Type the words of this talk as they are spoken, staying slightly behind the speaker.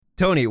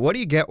Tony, what do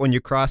you get when you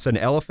cross an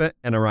elephant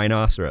and a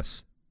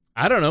rhinoceros?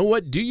 I don't know.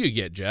 What do you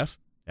get, Jeff?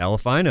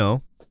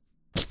 Elefino.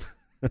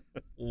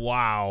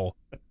 Wow.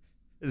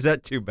 Is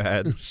that too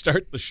bad?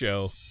 Start the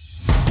show.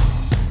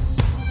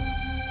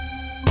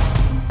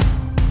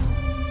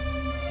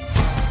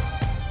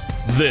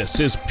 This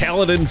is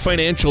Paladin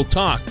Financial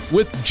Talk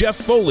with Jeff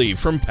Foley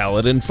from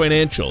Paladin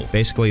Financial.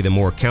 Basically, the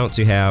more accounts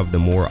you have, the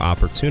more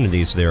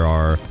opportunities there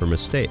are for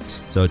mistakes.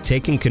 So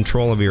taking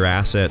control of your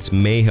assets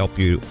may help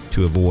you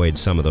to avoid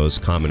some of those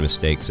common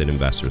mistakes that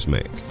investors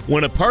make.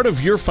 When a part of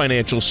your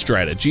financial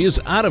strategy is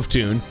out of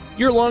tune,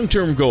 your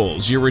long-term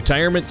goals, your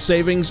retirement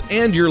savings,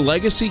 and your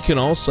legacy can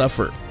all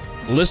suffer.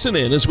 Listen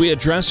in as we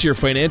address your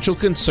financial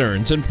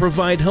concerns and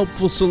provide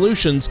helpful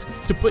solutions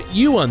to put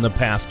you on the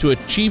path to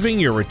achieving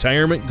your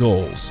retirement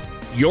goals.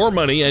 Your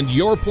money and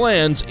your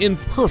plans in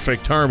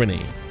perfect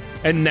harmony.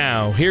 And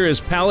now, here is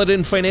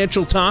Paladin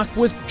Financial Talk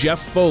with Jeff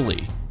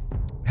Foley.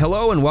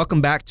 Hello and welcome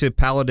back to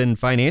Paladin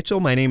Financial.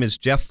 My name is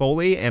Jeff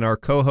Foley and our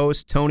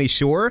co-host Tony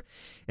Shore.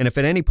 And if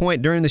at any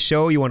point during the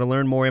show you want to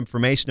learn more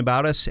information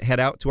about us, head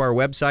out to our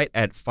website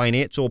at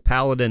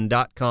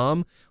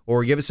financialpaladin.com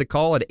or give us a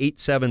call at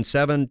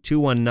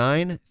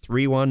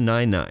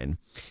 877-219-3199.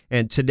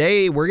 And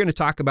today we're going to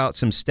talk about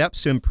some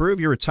steps to improve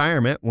your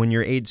retirement when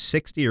you're age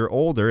 60 or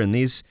older. And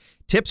these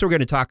tips we're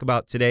going to talk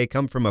about today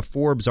come from a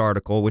Forbes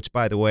article, which,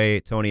 by the way,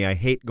 Tony, I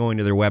hate going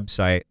to their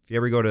website. If you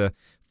ever go to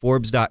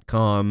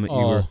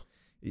Forbes.com,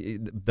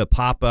 the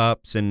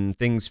pop-ups and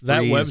things freeze.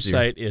 That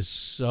website is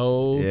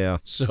so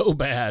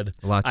bad.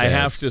 I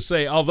have to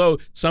say, although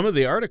some of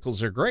the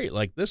articles are great,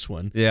 like this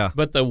one. Yeah.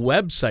 But the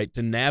website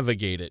to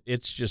navigate it,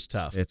 it's just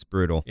tough. It's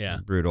brutal. Yeah.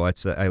 Brutal.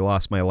 I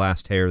lost my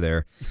last hair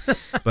there.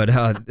 But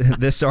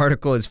this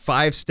article is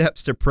 5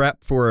 steps to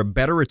prep for a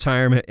better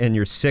retirement in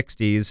your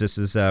 60s. This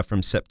is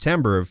from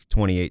September of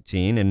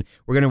 2018. And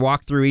we're going to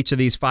walk through each of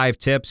these 5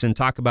 tips and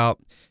talk about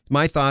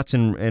my thoughts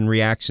and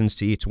reactions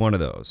to each one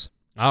of those.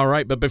 All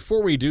right, but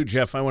before we do,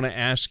 Jeff, I want to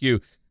ask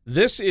you,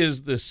 this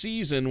is the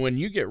season when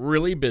you get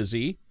really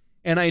busy,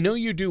 and I know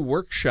you do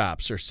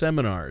workshops or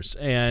seminars,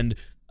 and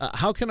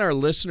how can our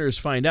listeners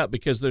find out?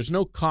 Because there's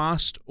no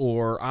cost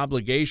or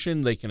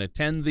obligation. They can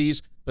attend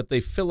these, but they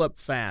fill up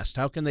fast.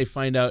 How can they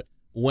find out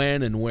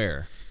when and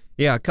where?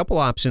 Yeah, a couple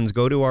options.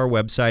 Go to our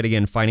website,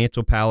 again,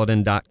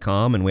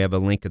 financialpaladin.com, and we have a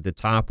link at the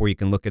top where you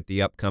can look at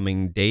the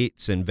upcoming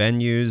dates and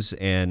venues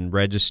and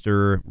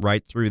register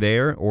right through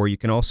there. Or you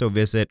can also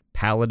visit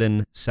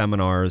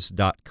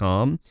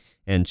paladinseminars.com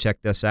and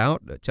check those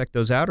out,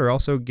 or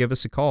also give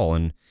us a call.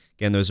 And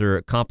again, those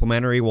are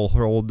complimentary. We'll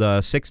hold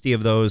 60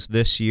 of those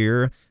this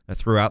year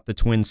throughout the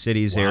Twin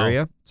Cities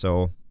area.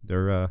 So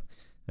they're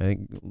I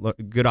think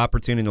good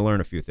opportunity to learn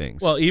a few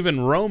things. Well,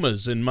 even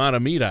Roma's in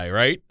Mahtomedi,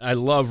 right? I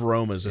love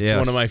Roma's. It's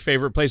one of my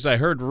favorite places. I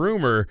heard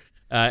rumor,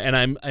 and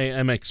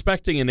I'm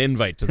expecting an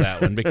invite to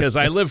that one because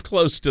I live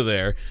close to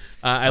there.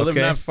 I live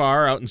not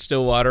far out in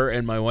Stillwater,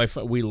 and my wife,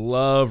 we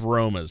love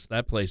Roma's.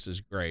 That place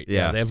is great.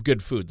 Yeah, they have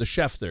good food. The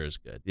chef there is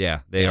good. Yeah,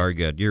 they are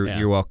good.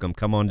 You're welcome.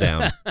 Come on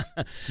down.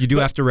 You do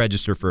have to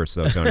register first,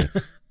 though, Tony.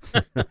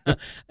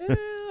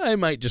 I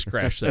might just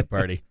crash that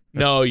party.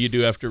 No, you do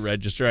have to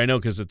register. I know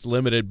because it's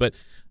limited, but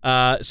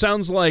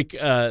sounds like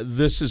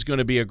this is going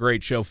to be a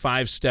great show.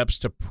 5 steps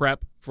to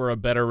prep for a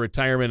better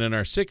retirement in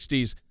our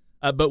 60s.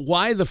 But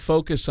why the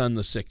focus on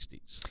the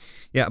 60s?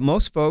 Yeah,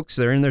 most folks,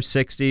 they're in their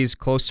 60s,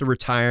 close to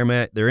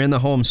retirement. They're in the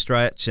home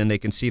stretch, and they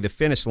can see the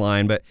finish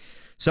line. But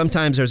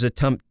sometimes there's a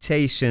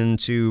temptation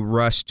to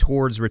rush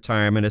towards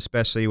retirement,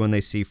 especially when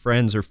they see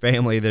friends or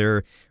family that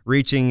are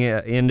reaching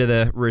into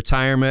the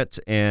retirement,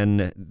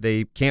 and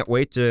they can't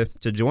wait to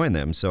join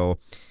them. So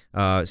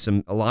a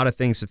lot of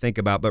things to think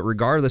about, but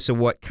regardless of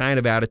what kind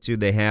of attitude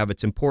they have,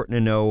 it's important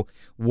to know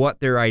what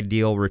their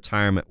ideal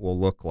retirement will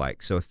look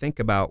like. So think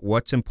about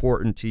what's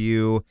important to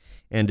you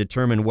and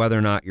determine whether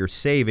or not your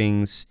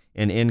savings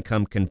and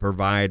income can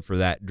provide for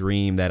that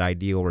dream, that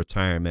ideal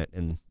retirement,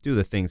 and do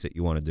the things that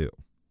you want to do.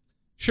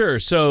 Sure.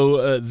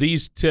 So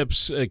these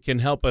tips can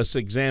help us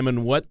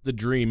examine what the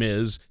dream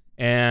is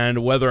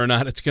and whether or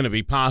not it's going to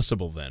be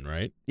possible then,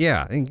 right?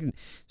 Yeah.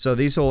 So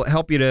these will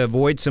help you to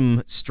avoid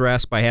some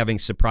stress by having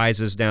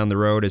surprises down the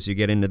road as you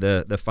get into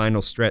the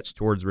final stretch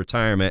towards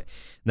retirement.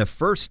 And the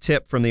first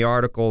tip from the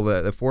article,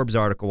 the Forbes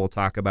article we'll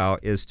talk about,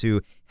 is to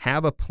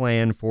have a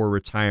plan for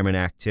retirement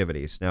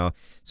activities. Now,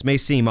 this may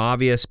seem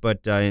obvious,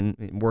 but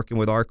in working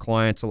with our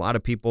clients, a lot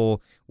of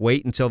people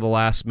wait until the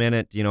last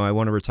minute. You know, I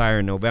want to retire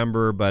in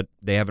November, but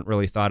they haven't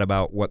really thought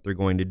about what they're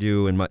going to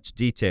do in much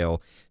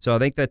detail. So I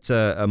think that's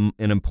an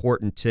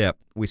important tip.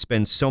 We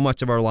spend so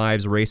much of our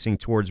lives racing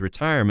towards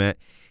retirement,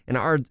 and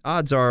our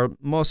odds are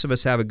most of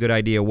us have a good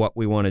idea what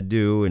we want to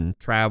do and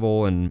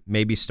travel and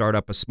maybe start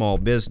up a small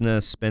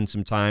business, spend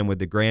some time with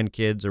the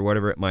grandkids or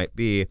whatever it might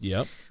be.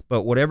 Yep.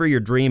 But whatever your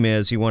dream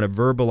is, you want to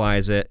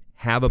verbalize it,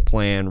 have a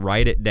plan,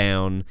 write it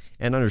down,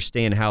 and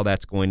understand how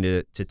that's going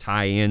to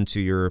tie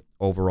into your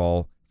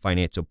overall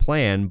financial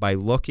plan by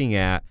looking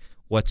at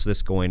what's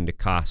this going to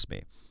cost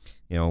me.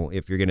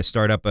 if you're going to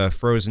start up a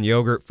frozen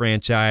yogurt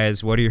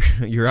franchise, what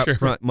are your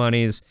upfront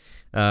monies,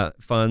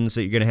 funds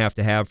that you're going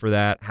to have for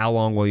that? How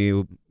long will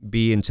you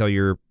be until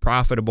you're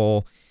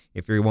profitable?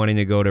 If you're wanting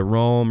to go to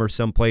Rome or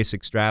someplace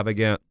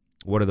extravagant,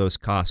 what are those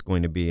costs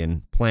going to be?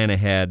 And plan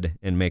ahead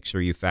and make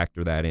sure you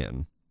factor that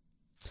in.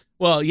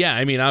 Well, yeah,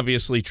 I mean,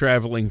 obviously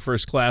traveling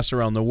first class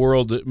around the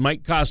world, it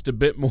might cost a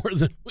bit more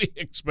than we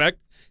expect,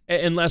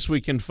 unless we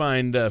can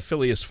find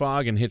Phileas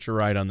Fogg and hitch a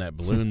ride on that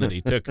balloon that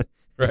he took,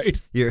 right?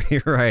 You're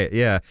right,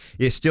 yeah.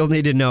 You still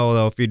need to know,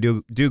 though, if you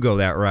do go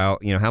that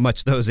route, how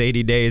much those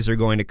 80 days are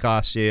going to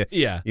cost you.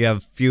 Yeah. You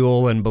have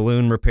fuel and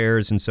balloon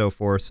repairs and so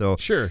forth, so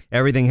sure,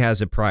 everything has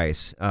a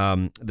price.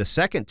 The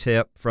second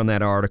tip from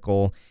that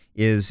article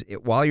is,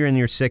 while you're in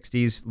your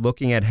 60s,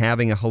 looking at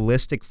having a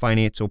holistic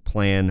financial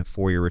plan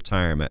for your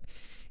retirement.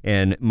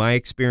 And my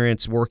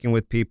experience working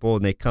with people,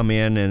 and they come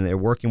in and they're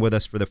working with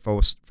us for the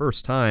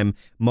first time,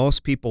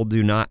 most people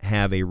do not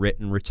have a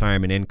written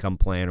retirement income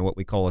plan, or what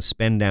we call a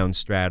spend down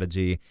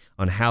strategy,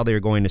 on how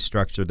they're going to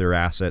structure their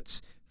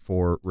assets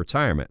for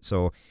retirement.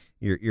 So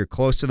you're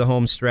close to the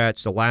home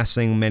stretch. The last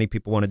thing many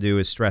people want to do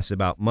is stress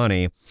about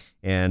money.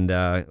 And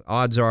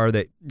odds are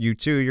that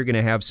you're going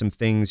to have some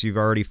things you've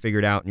already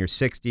figured out in your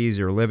 60s,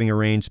 your living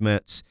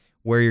arrangements,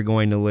 where you're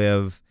going to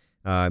live.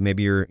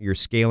 Maybe you're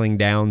scaling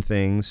down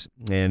things.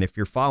 And if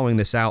you're following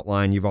this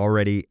outline, you've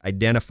already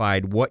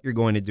identified what you're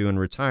going to do in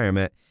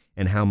retirement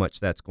and how much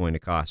that's going to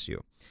cost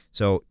you.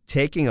 So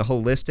taking a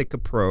holistic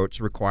approach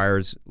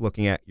requires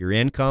looking at your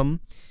income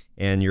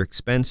and your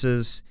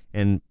expenses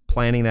and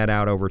planning that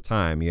out over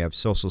time. You have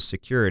Social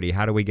Security.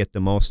 How do we get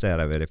the most out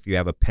of it? If you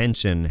have a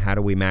pension, how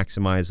do we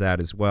maximize that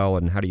as well?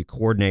 And how do you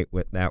coordinate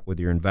with that with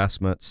your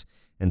investments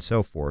and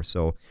so forth?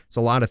 So it's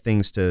a lot of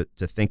things to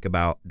think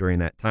about during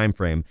that time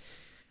frame.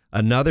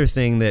 Another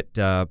thing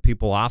that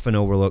people often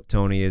overlook,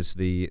 Tony, is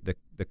the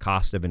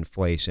cost of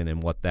inflation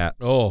and what that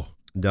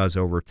does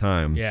over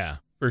time. Yeah,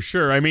 for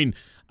sure. I mean,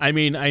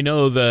 I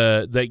know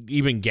the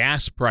even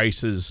gas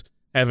prices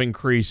have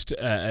increased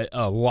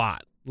a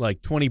lot,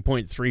 like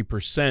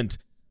 20.3%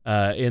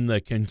 in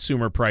the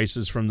consumer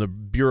prices from the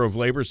Bureau of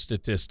Labor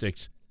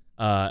Statistics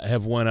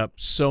have went up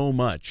so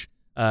much.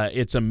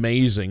 It's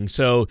amazing.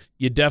 So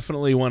you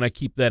definitely want to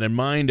keep that in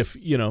mind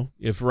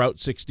if Route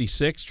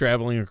 66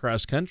 traveling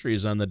across country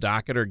is on the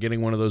docket, or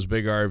getting one of those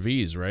big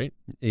RVs, right?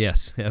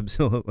 Yes,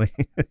 absolutely.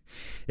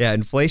 Yeah,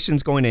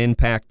 inflation's going to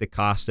impact the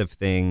cost of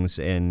things,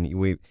 and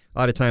a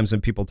lot of times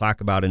when people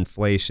talk about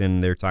inflation,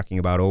 they're talking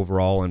about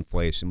overall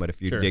inflation, but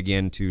if you dig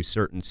into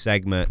certain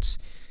segments,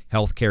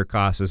 healthcare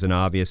costs is an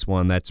obvious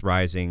one that's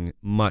rising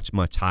much,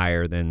 much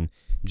higher than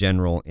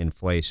general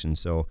inflation.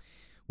 So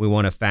we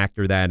want to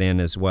factor that in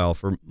as well.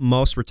 For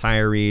most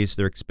retirees,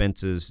 their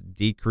expenses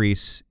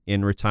decrease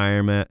in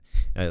retirement,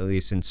 at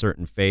least in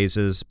certain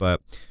phases. But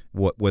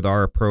with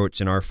our approach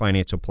and our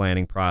financial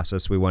planning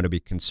process, we want to be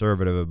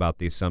conservative about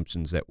the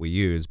assumptions that we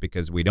use,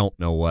 because we don't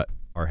know what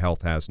our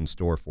health has in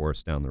store for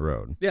us down the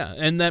road. Yeah,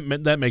 and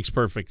that makes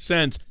perfect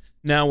sense.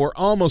 Now, we're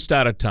almost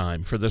out of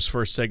time for this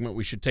first segment.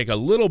 We should take a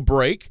little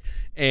break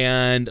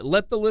and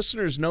let the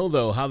listeners know,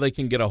 though, how they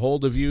can get a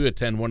hold of you,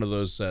 attend one of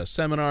those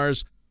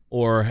seminars,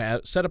 or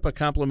set up a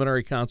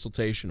complimentary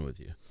consultation with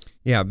you.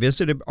 Yeah,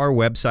 visit our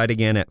website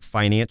again at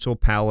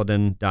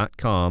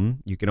financialpaladin.com.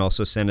 You can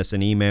also send us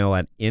an email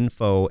at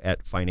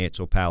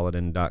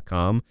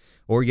info@financialpaladin.com,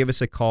 or give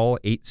us a call,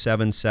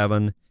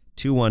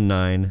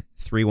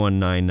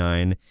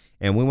 877-219-3199.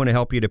 And we want to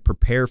help you to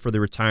prepare for the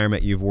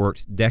retirement you've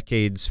worked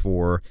decades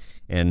for,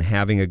 and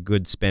having a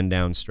good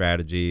spend-down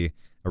strategy,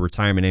 a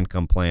retirement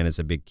income plan, is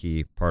a big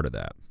key part of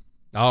that.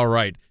 All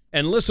right.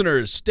 And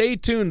listeners, stay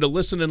tuned to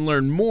listen and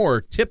learn more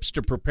tips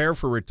to prepare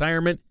for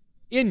retirement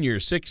in your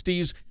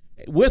 60s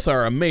with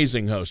our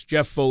amazing host,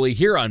 Jeff Foley,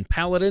 here on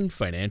Paladin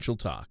Financial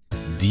Talk.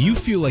 Do you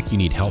feel like you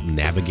need help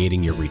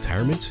navigating your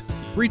retirement?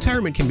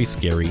 Retirement can be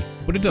scary,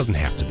 but it doesn't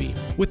have to be.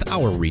 With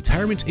our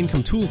Retirement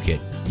Income Toolkit,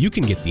 you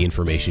can get the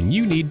information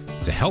you need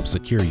to help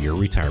secure your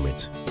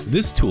retirement.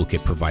 This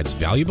toolkit provides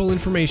valuable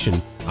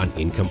information on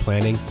income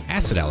planning,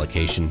 asset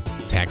allocation,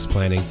 tax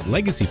planning,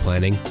 legacy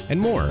planning, and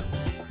more.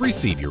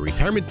 Receive your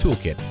retirement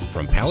toolkit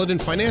from Paladin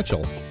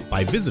Financial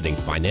by visiting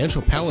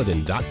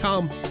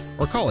financialpaladin.com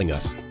or calling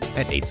us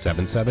at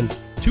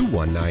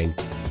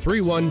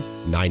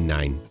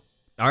 877-219-3199.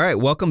 All right,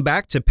 welcome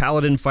back to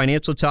Paladin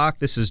Financial Talk.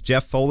 This is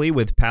Jeff Foley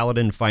with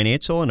Paladin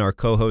Financial and our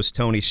co-host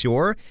Tony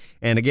Shore.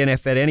 And again,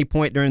 if at any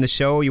point during the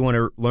show you want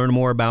to learn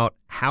more about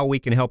how we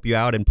can help you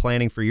out in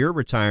planning for your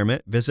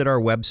retirement, visit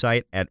our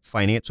website at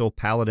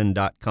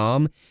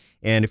financialpaladin.com.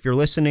 And if you're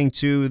listening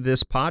to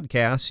this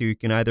podcast, you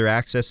can either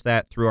access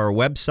that through our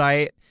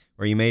website,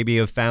 or you maybe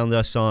have found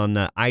us on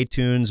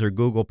iTunes or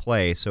Google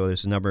Play. So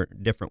there's a number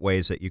of different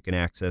ways that you can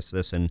access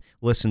this and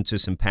listen to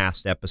some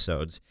past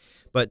episodes.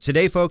 But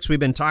today, folks, we've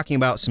been talking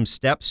about some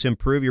steps to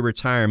improve your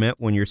retirement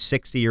when you're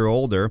 60 or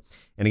older.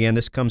 And again,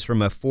 this comes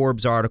from a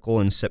Forbes article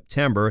in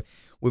September.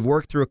 We've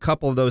worked through a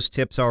couple of those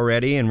tips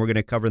already, and we're going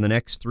to cover the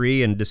next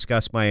three and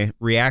discuss my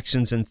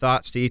reactions and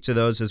thoughts to each of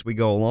those as we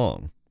go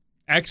along.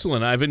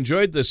 Excellent. I've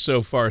enjoyed this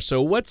so far.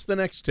 So what's the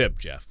next tip,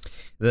 Jeff?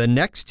 The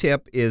next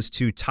tip is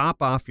to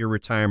top off your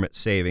retirement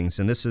savings.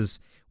 And this is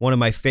one of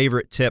my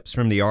favorite tips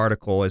from the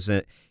article, is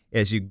that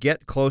as you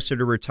get closer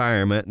to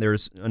retirement,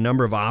 there's a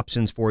number of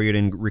options for you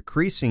in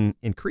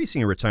increasing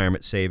your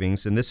retirement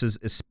savings. And this is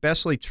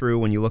especially true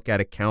when you look at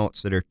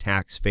accounts that are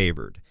tax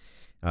favored.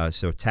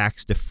 So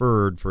tax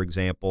deferred, for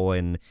example,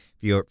 and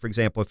if you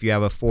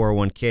have a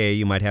 401k,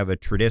 you might have a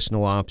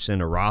traditional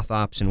option, a Roth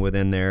option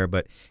within there,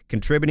 but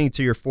contributing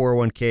to your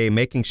 401k,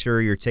 making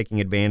sure you're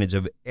taking advantage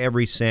of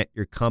every cent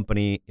your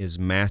company is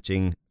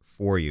matching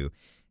for you.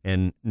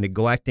 And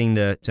neglecting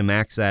to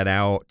max that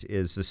out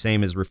is the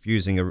same as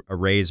refusing a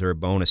raise or a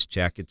bonus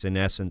check. It's in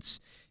essence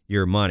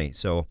your money.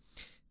 So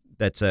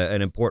that's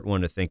an important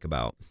one to think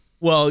about.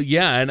 Well,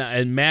 yeah,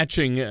 and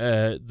matching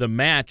the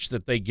match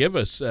that they give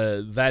us,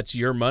 that's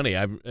your money.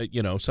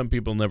 Some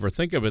people never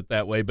think of it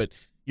that way, but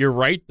you're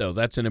right, though.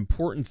 That's an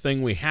important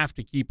thing we have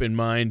to keep in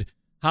mind.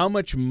 How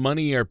much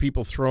money are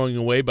people throwing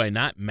away by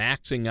not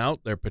maxing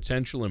out their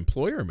potential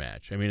employer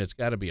match? I mean, it's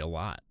got to be a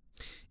lot.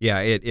 Yeah,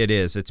 it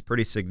is. It's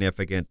pretty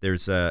significant.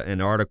 There's an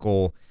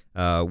article,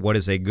 What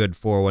is a Good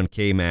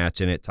 401k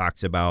Match, and it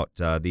talks about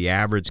the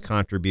average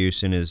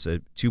contribution is a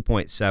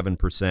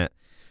 2.7%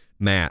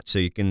 match. So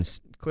you can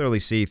clearly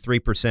see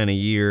 3% a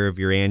year of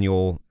your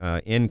annual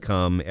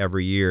income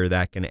every year.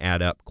 That can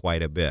add up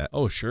quite a bit.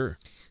 Oh, sure.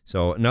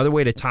 So another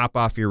way to top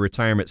off your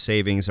retirement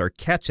savings are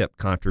catch-up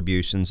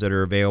contributions that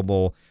are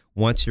available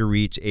once you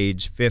reach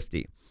age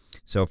 50.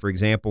 So, for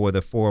example, with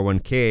a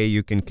 401k,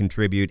 you can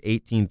contribute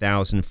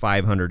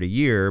 $18,500 a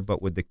year,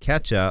 but with the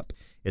catch-up,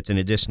 it's an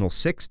additional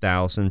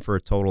 $6,000 for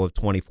a total of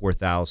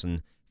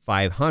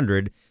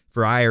 $24,500.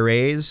 For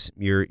IRAs,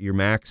 your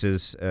max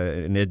is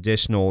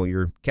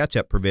your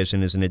catch-up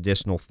provision is an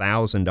additional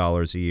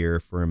 $1,000 a year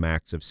for a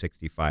max of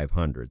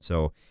 $6,500.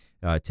 So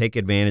take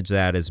advantage of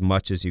that as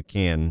much as you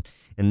can.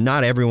 And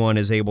not everyone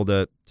is able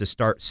to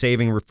start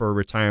saving for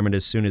retirement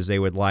as soon as they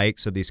would like,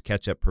 so these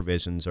catch-up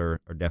provisions are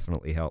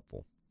definitely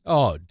helpful.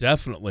 Oh,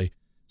 definitely.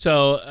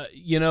 So,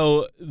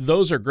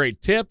 those are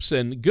great tips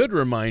and good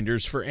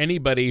reminders for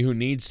anybody who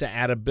needs to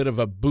add a bit of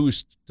a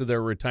boost to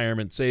their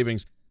retirement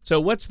savings. So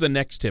what's the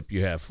next tip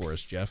you have for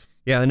us, Jeff?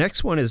 Yeah, the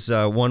next one is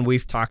one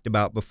we've talked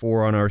about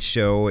before on our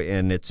show,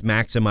 and it's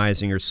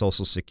maximizing your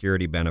Social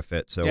Security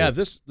benefit. So yeah,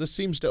 this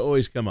seems to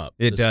always come up.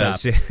 It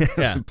does. It's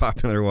a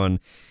popular one.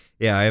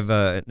 Yeah, I have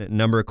a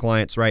number of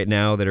clients right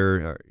now that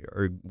are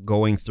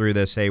going through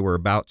this. Hey, we're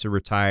about to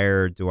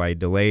retire. Do I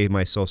delay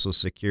my Social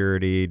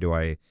Security? Do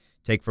I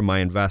take from my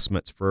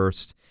investments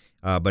first?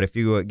 But if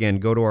you, again,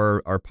 go to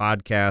our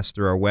podcast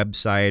through our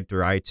website or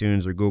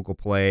iTunes or Google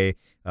Play,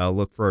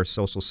 look for our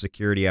Social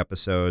Security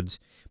episodes.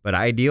 But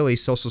ideally,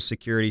 Social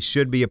Security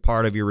should be a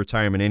part of your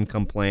retirement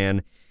income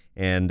plan,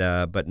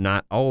 but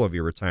not all of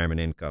your retirement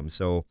income.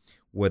 So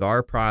with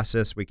our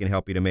process, we can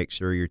help you to make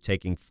sure you're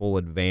taking full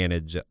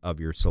advantage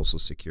of your Social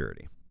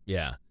Security.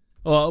 Yeah,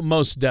 well,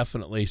 most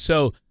definitely.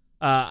 So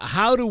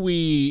how do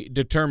we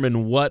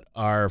determine what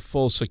our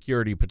full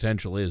security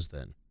potential is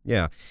then?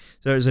 Yeah,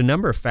 so there's a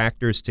number of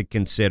factors to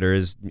consider.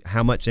 Is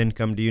how much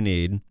income do you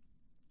need,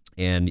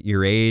 and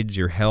your age,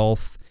 your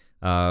health.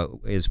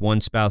 Is one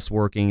spouse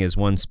working? Is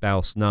one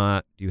spouse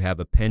not? Do you have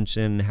a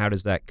pension? How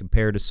does that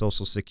compare to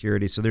Social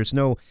Security? So there's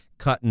no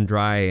cut and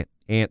dry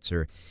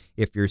answer.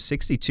 If you're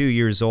 62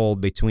 years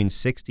old, between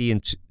 60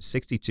 and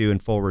 62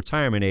 and full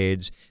retirement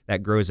age,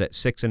 that grows at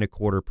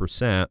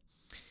 6.25%.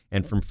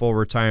 And from full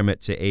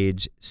retirement to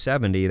age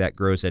 70, that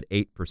grows at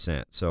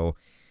 8%. So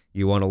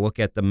you want to look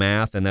at the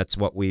math, and that's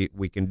what we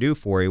can do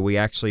for you. We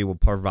actually will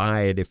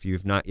provide, if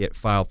you've not yet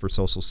filed for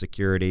Social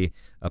Security,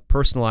 a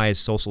personalized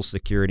Social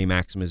Security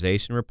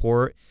maximization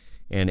report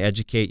and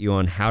educate you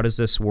on how does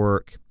this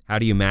work, how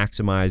do you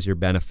maximize your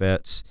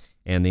benefits,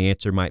 and the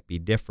answer might be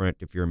different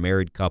if you're a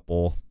married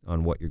couple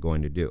on what you're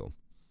going to do.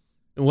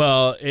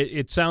 Well,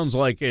 it sounds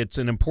like it's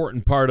an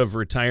important part of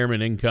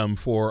retirement income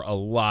for a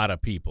lot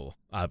of people,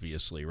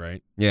 obviously,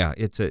 right? Yeah,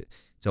 it's a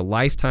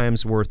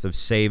lifetime's worth of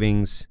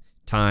savings,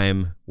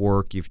 time,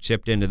 work. You've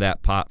chipped into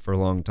that pot for a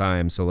long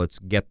time, so let's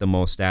get the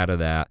most out of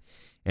that.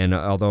 And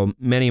although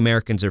many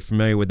Americans are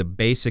familiar with the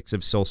basics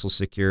of Social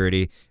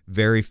Security,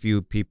 very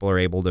few people are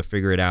able to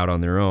figure it out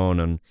on their own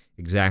on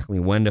exactly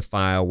when to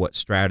file, what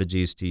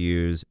strategies to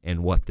use,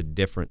 and what the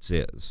difference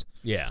is.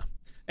 Yeah.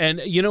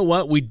 And you know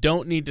what? We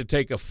don't need to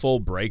take a full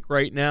break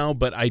right now,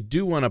 but I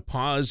do want to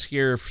pause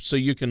here so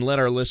you can let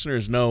our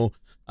listeners know,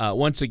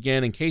 once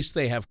again, in case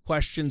they have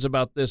questions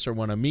about this or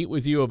want to meet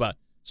with you about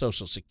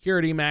Social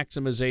Security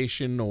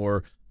maximization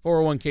or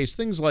 401ks,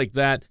 things like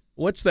that,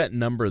 what's that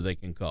number they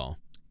can call?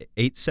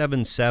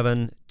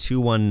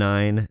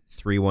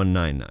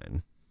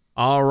 877-219-3199.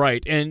 All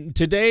right. And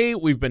today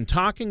we've been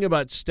talking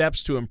about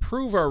steps to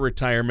improve our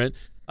retirement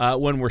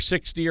when we're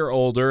 60 or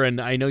older.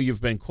 And I know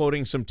you've been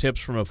quoting some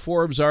tips from a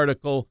Forbes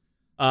article,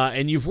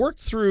 and you've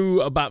worked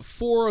through about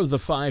 4 of the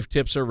 5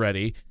 tips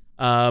already.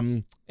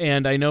 And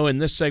I know in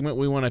this segment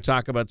we want to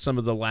talk about some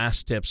of the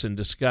last tips and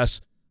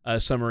discuss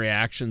some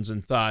reactions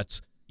and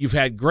thoughts. You've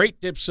had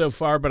great tips so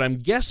far, but I'm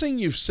guessing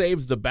you've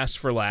saved the best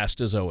for last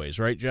as always,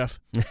 right, Jeff?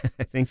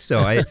 I think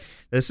so.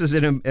 This is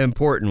an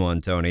important one,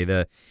 Tony.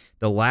 The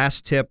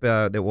last tip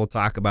that we'll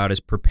talk about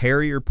is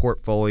prepare your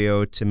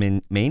portfolio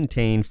to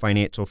maintain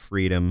financial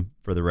freedom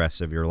for the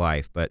rest of your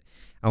life. But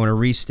I want to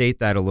restate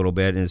that a little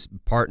bit, is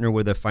partner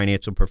with a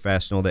financial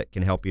professional that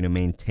can help you to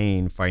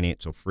maintain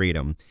financial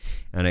freedom.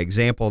 An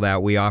example of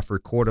that, we offer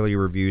quarterly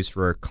reviews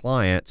for our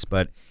clients,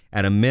 but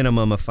at a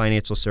minimum, a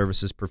financial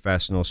services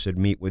professional should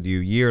meet with you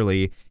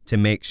yearly to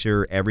make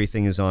sure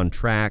everything is on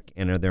track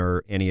and are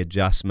there any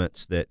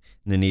adjustments that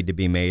need to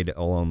be made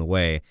along the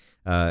way.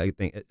 I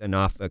think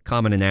a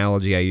common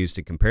analogy I use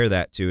to compare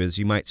that to is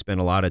you might spend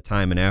a lot of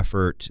time and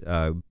effort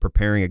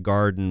preparing a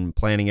garden,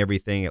 planting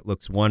everything. It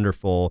looks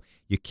wonderful.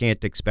 You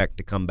can't expect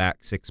to come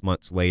back 6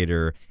 months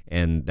later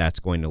and that's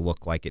going to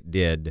look like it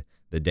did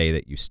the day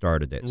that you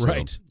started it.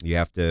 Right. So you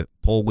have to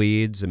pull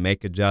weeds and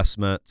make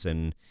adjustments,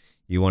 and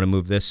you want to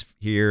move this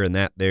here and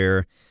that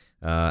there.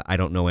 I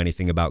don't know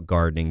anything about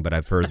gardening, but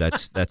I've heard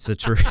that's the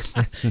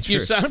truth. You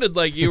sounded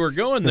like you were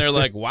going there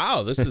like,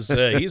 wow, this is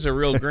he's a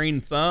real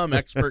green thumb,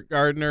 expert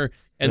gardener,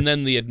 and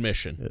then the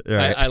admission.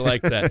 Right. I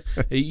like that.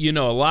 You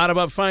know a lot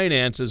about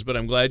finances, but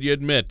I'm glad you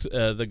admit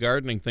the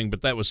gardening thing,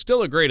 but that was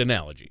still a great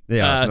analogy.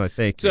 Yeah, no,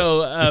 thank you.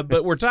 So,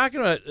 but we're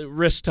talking about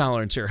risk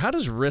tolerance here. How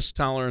does risk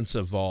tolerance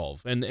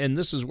evolve? And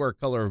this is where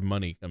Color of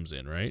Money comes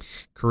in, right?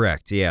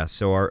 Correct, yeah.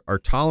 So our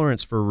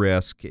tolerance for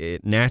risk,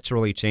 it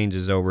naturally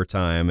changes over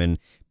time. And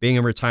being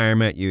in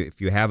retirement, if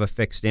you have a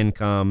fixed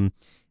income,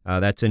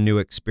 that's a new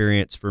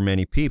experience for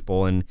many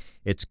people, and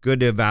it's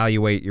good to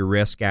evaluate your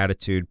risk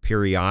attitude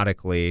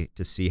periodically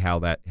to see how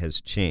that has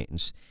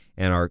changed.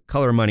 And our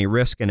Color Money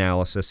risk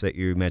analysis that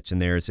you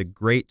mentioned there is a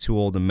great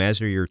tool to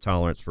measure your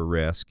tolerance for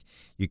risk.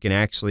 You can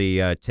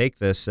actually take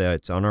this.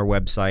 It's on our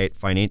website,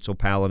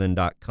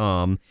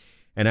 financialpaladin.com,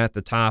 and at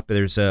the top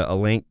there's a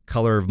link,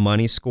 Color of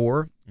Money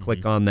score.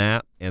 Click on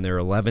that, and there are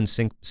 11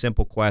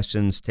 simple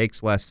questions.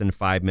 Takes less than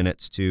 5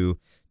 minutes to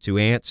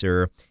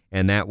answer,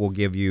 and that will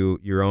give you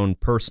your own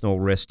personal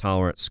risk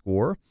tolerance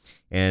score.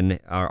 And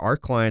our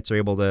clients are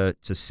able to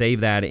save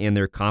that in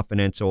their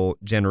confidential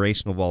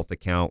Generational Vault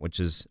account, which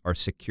is our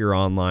secure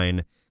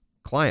online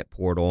client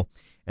portal.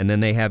 And then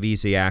they have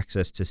easy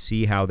access to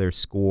see how their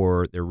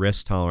score, their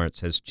risk tolerance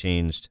has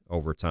changed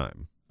over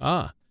time.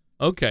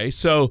 Okay.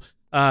 So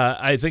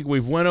I think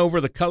we've went over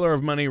the Color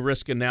of Money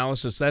risk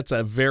analysis. That's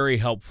a very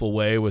helpful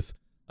way with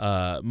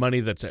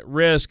money that's at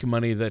risk,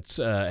 money that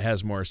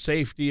has more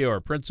safety or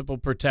principal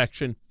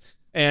protection.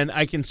 And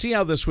I can see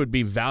how this would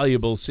be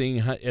valuable, seeing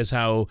as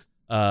how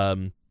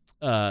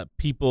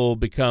people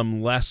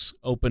become less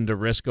open to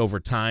risk over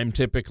time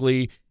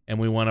typically, and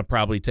we want to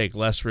probably take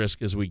less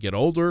risk as we get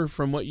older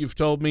from what you've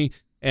told me.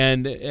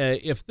 And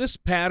if this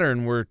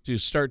pattern were to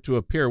start to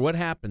appear, what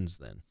happens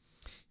then?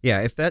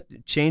 Yeah, if that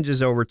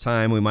changes over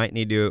time, we might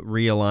need to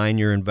realign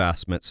your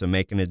investment, so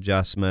make an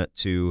adjustment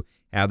to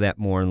have that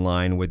more in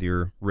line with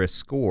your risk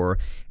score.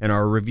 And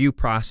our review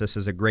process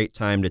is a great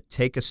time to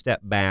take a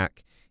step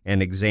back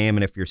and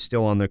examine if you're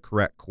still on the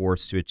correct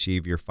course to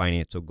achieve your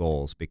financial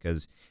goals,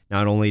 because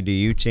not only do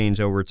you change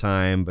over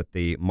time, but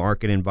the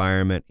market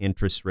environment,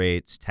 interest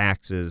rates,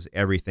 taxes,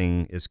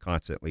 everything is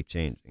constantly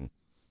changing.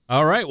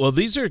 All right. Well,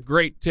 these are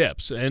great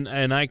tips,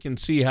 and I can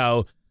see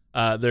how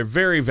they're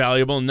very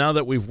valuable. Now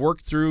that we've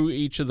worked through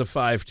each of the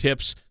 5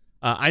 tips,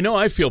 I know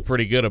I feel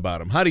pretty good about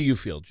them. How do you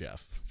feel,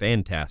 Jeff?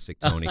 Fantastic,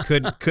 Tony.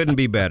 Couldn't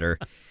be better.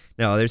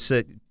 No,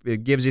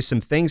 it gives you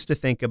some things to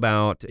think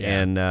about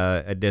and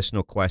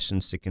additional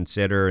questions to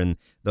consider, and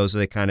those are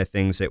the kind of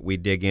things that we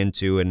dig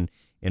into in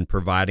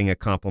providing a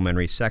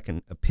complimentary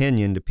second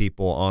opinion to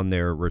people on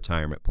their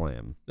retirement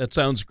plan. That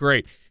sounds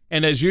great.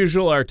 And as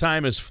usual, our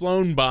time has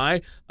flown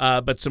by,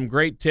 but some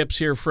great tips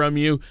here from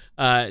you.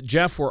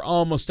 Jeff, we're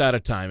almost out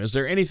of time. Is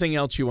there anything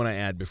else you want to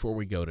add before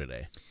we go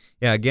today?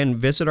 Yeah, again,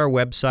 visit our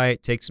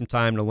website, take some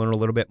time to learn a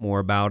little bit more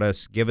about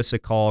us. Give us a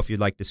call if you'd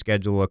like to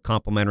schedule a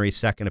complimentary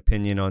second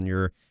opinion on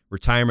your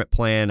retirement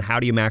plan. How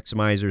do you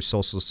maximize your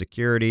Social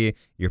Security,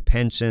 your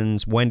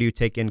pensions? When do you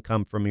take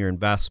income from your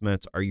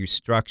investments? Are you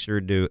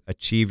structured to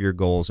achieve your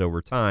goals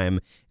over time?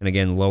 And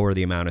again, lower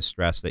the amount of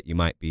stress that you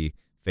might be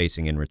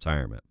facing in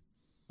retirement.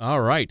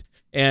 All right.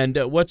 And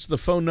what's the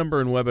phone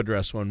number and web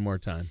address one more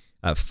time?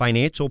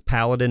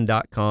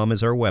 Financialpaladin.com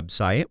is our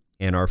website,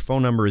 and our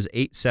phone number is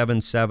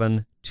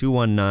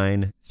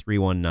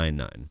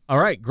 877-219-3199. All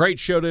right, great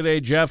show today,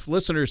 Jeff.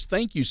 Listeners,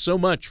 thank you so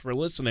much for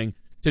listening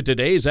to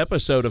today's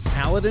episode of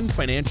Paladin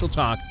Financial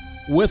Talk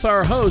with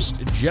our host,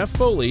 Jeff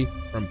Foley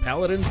from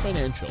Paladin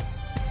Financial.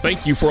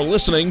 Thank you for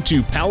listening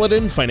to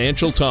Paladin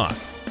Financial Talk.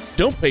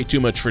 Don't pay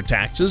too much for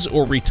taxes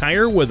or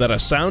retire without a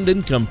sound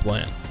income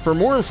plan. For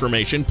more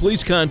information,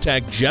 please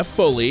contact Jeff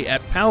Foley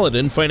at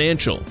Paladin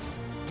Financial.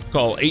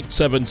 Call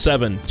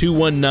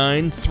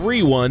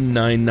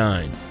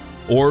 877-219-3199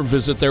 or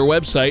visit their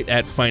website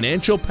at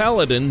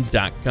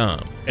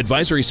financialpaladin.com.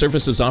 Advisory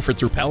services offered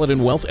through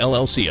Paladin Wealth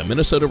LLC, a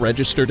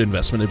Minnesota-registered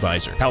investment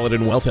advisor.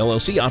 Paladin Wealth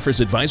LLC offers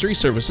advisory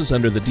services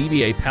under the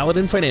DBA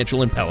Paladin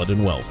Financial and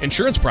Paladin Wealth.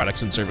 Insurance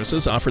products and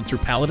services offered through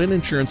Paladin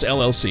Insurance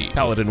LLC.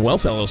 Paladin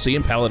Wealth LLC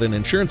and Paladin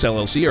Insurance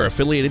LLC are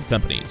affiliated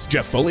companies.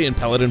 Jeff Foley and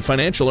Paladin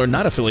Financial are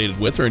not affiliated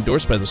with or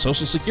endorsed by the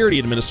Social Security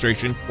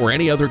Administration or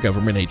any other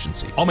government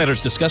agency. All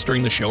matters discussed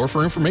during the show are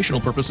for informational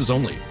purposes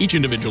only. Each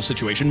individual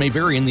situation may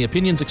vary, and the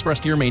opinions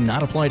expressed here may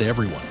not apply to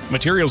everyone.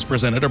 Materials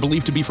presented are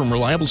believed to be from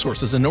reliable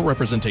sources, and no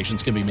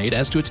representations can be made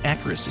as to its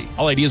accuracy.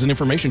 All ideas and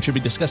information should be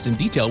discussed in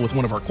detail with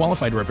one of our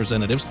qualified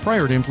representatives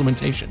prior to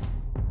implementation.